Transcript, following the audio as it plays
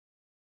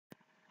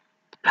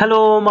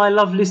Hello, my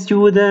lovely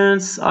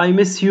students. I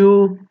miss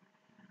you.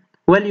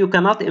 Well, you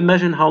cannot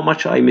imagine how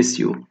much I miss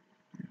you.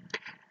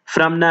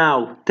 From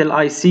now till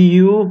I see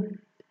you,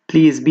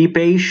 please be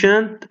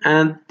patient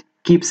and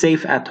keep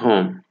safe at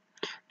home.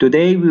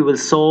 Today we will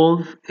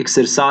solve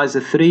exercise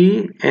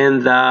 3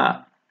 in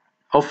the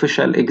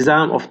official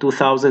exam of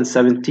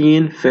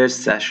 2017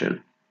 first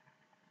session.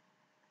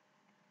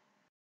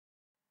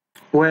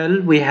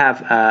 Well, we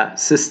have a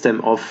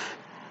system of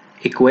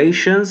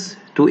equations,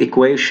 two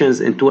equations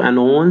and two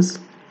unknowns.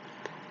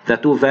 The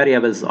two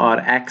variables are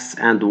x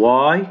and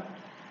y.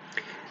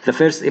 The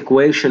first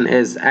equation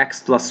is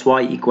x plus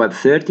y equal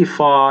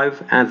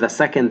 35, and the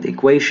second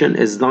equation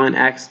is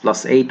 9x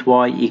plus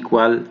 8y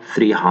equal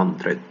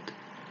 300.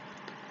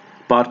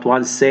 Part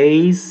 1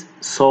 says,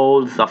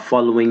 solve the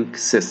following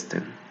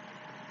system.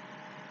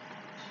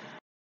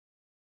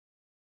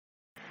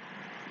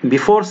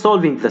 Before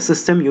solving the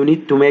system, you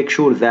need to make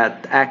sure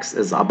that x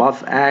is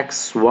above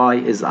x, y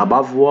is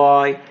above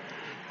y,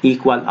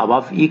 equal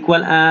above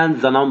equal, and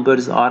the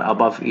numbers are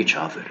above each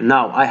other.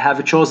 Now, I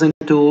have chosen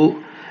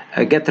to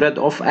get rid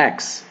of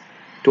x,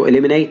 to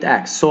eliminate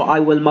x. So I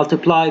will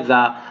multiply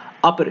the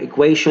upper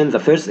equation, the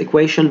first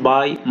equation,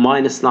 by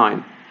minus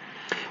 9.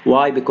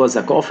 Why? Because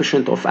the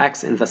coefficient of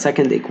x in the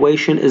second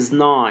equation is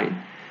 9.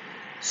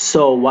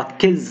 So what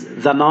kills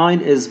the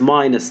 9 is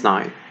minus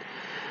 9.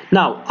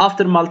 Now,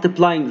 after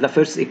multiplying the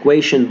first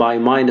equation by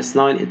minus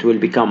 9, it will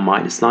become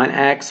minus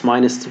 9x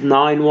minus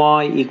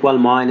 9y equal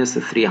minus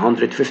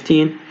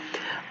 315.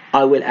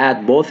 I will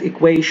add both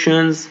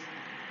equations.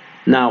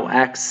 Now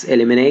x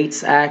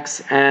eliminates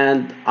x,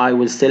 and I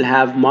will still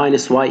have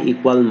minus y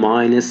equal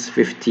minus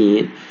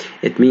 15.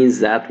 It means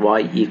that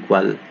y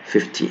equal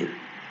 15.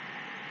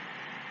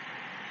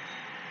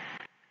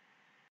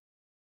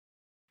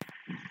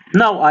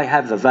 Now I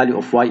have the value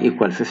of y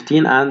equal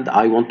 15, and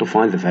I want to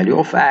find the value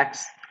of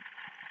x.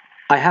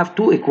 I have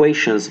two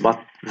equations, but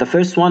the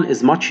first one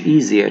is much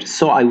easier,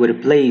 so I will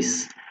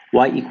replace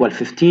y equal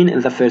 15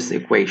 in the first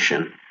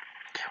equation,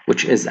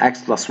 which is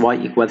x plus y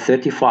equal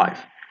 35.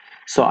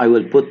 So I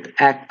will put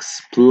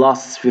x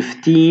plus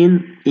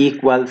 15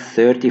 equal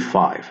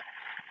 35.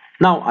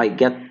 Now I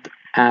get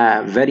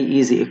a very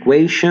easy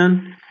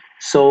equation,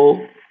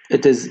 so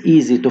it is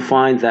easy to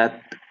find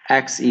that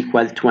x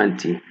equal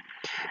 20.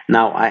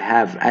 Now I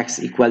have x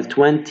equal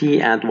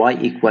 20 and y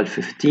equal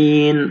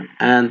 15,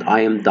 and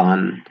I am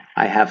done.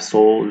 I have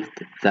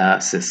solved the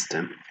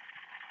system.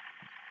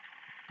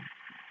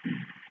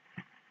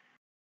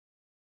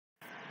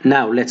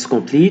 Now let's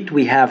complete.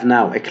 We have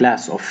now a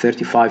class of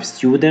 35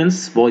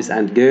 students, boys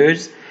and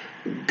girls.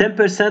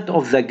 10%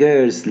 of the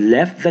girls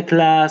left the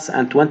class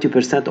and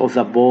 20% of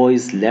the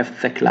boys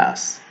left the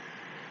class.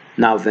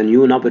 Now the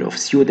new number of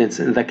students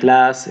in the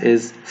class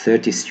is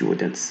 30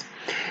 students.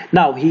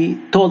 Now he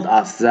told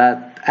us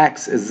that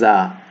x is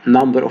the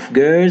number of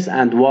girls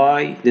and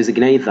y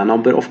designates the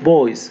number of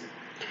boys.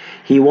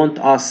 He wants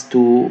us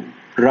to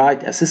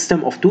write a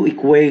system of two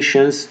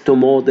equations to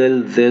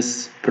model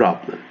this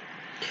problem.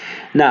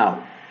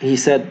 Now, he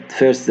said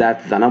first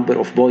that the number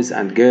of boys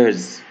and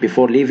girls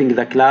before leaving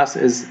the class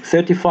is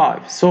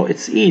 35. So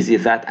it's easy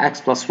that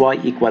x plus y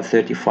equals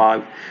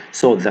 35.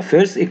 So the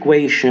first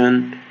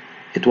equation,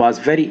 it was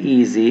very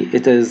easy.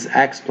 It is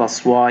x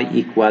plus y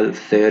equal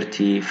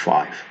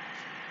 35.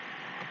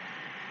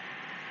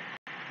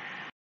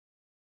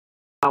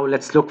 Now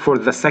let's look for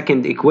the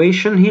second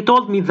equation. He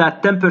told me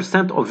that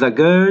 10% of the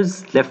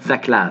girls left the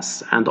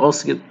class and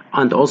also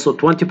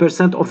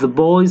 20% of the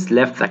boys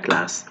left the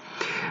class.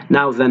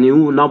 Now the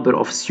new number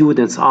of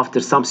students after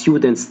some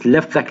students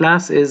left the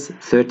class is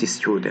 30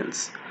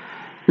 students.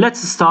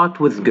 Let's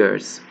start with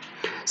girls.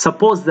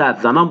 Suppose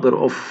that the number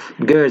of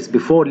girls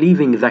before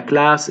leaving the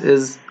class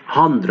is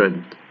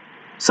 100.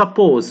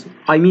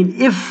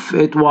 If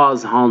it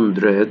was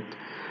 100,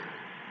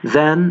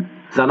 then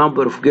the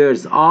number of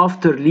girls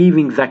after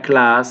leaving the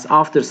class,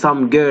 after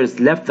some girls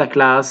left the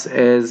class,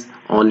 is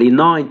only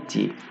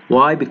 90.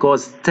 Why?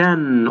 Because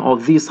 10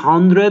 of these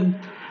 100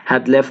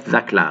 had left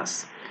the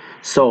class.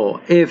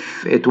 So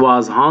if it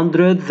was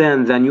 100,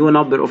 then the new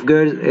number of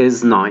girls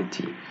is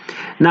 90.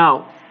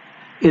 Now,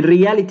 in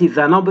reality,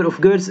 the number of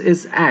girls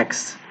is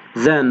x.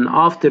 Then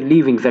after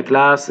leaving the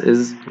class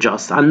is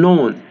just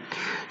unknown.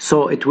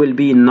 So it will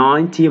be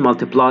 90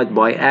 multiplied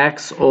by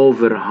x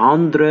over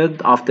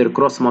 100. After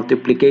cross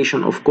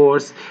multiplication, of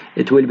course,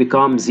 it will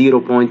become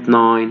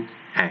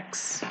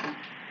 0.9x.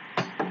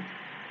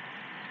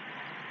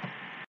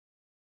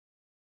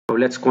 So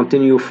let's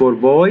continue for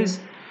boys.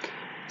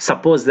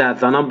 Suppose that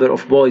the number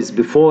of boys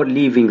before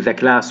leaving the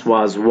class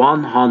was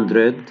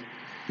 100,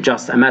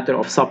 just a matter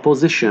of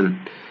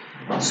supposition.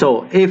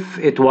 So if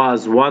it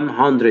was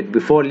 100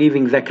 before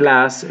leaving the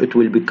class, it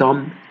will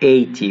become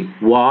 80.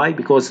 Why?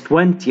 Because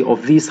 20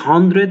 of these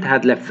 100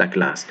 had left the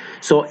class.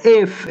 So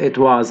if it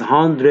was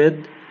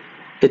 100,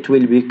 it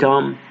will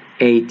become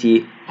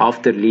 80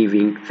 after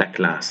leaving the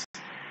class.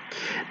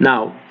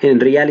 Now, in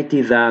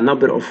reality, the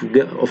number of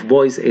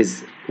boys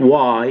is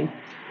y.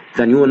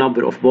 the new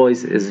number of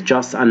boys is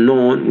just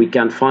unknown, we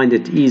can find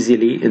it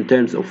easily in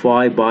terms of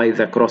y by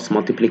the cross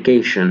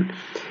multiplication.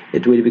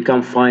 It will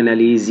become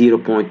finally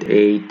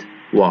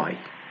 0.8y.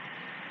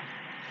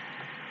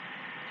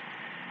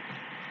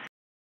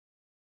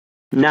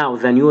 Now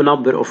the new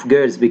number of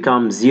girls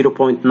becomes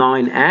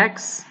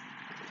 0.9x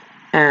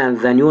and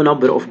the new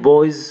number of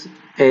boys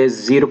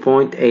is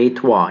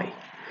 0.8y.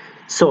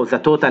 So the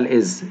total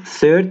is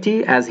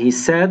 30 as he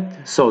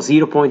said, so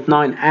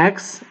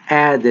 0.9x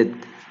added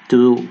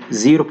to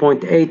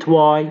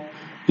 0.8y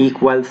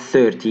equals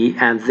 30,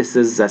 and this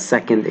is the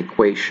second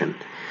equation.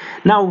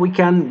 Now we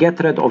can get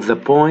rid of the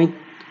point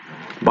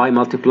by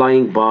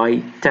multiplying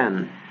by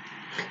 10.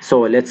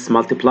 So let's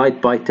multiply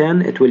it by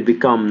 10. It will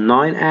become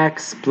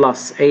 9x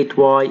plus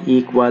 8y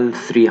equals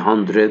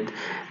 300.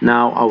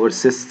 Now our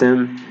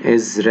system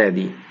is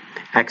ready.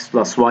 X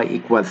plus y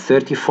equals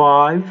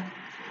 35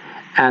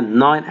 and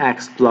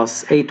 9x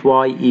plus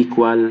 8y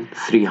equals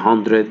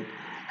 300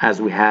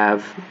 as we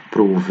have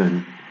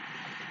proven.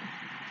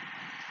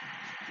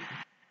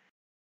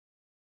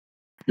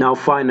 Now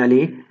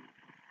finally,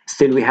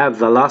 still we have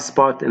the last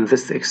part in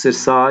this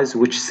exercise,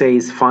 which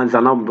says find the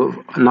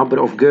number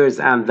of girls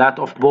and that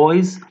of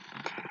boys.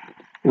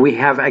 We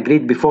have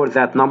agreed before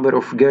that number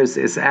of girls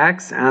is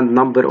x and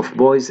number of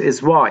boys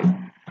is y.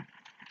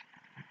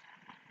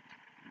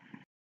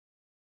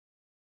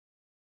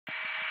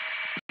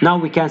 Now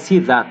we can see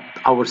that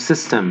our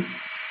system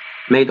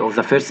made of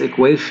the first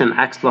equation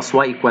x plus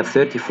y equals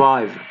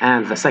 35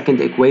 and the second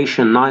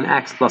equation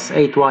 9x plus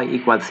 8y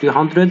equals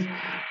 300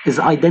 is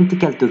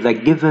identical to the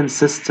given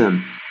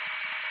system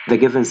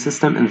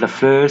in the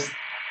first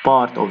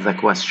part of the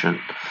question.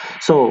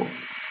 So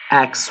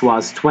x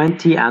was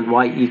 20 and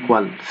y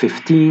equal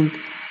 15,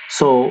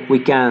 so we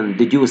can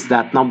deduce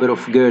that number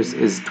of girls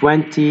is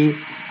 20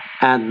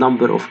 and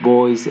number of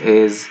boys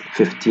is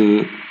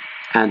 15,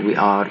 and we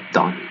are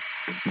done.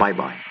 Bye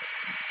bye.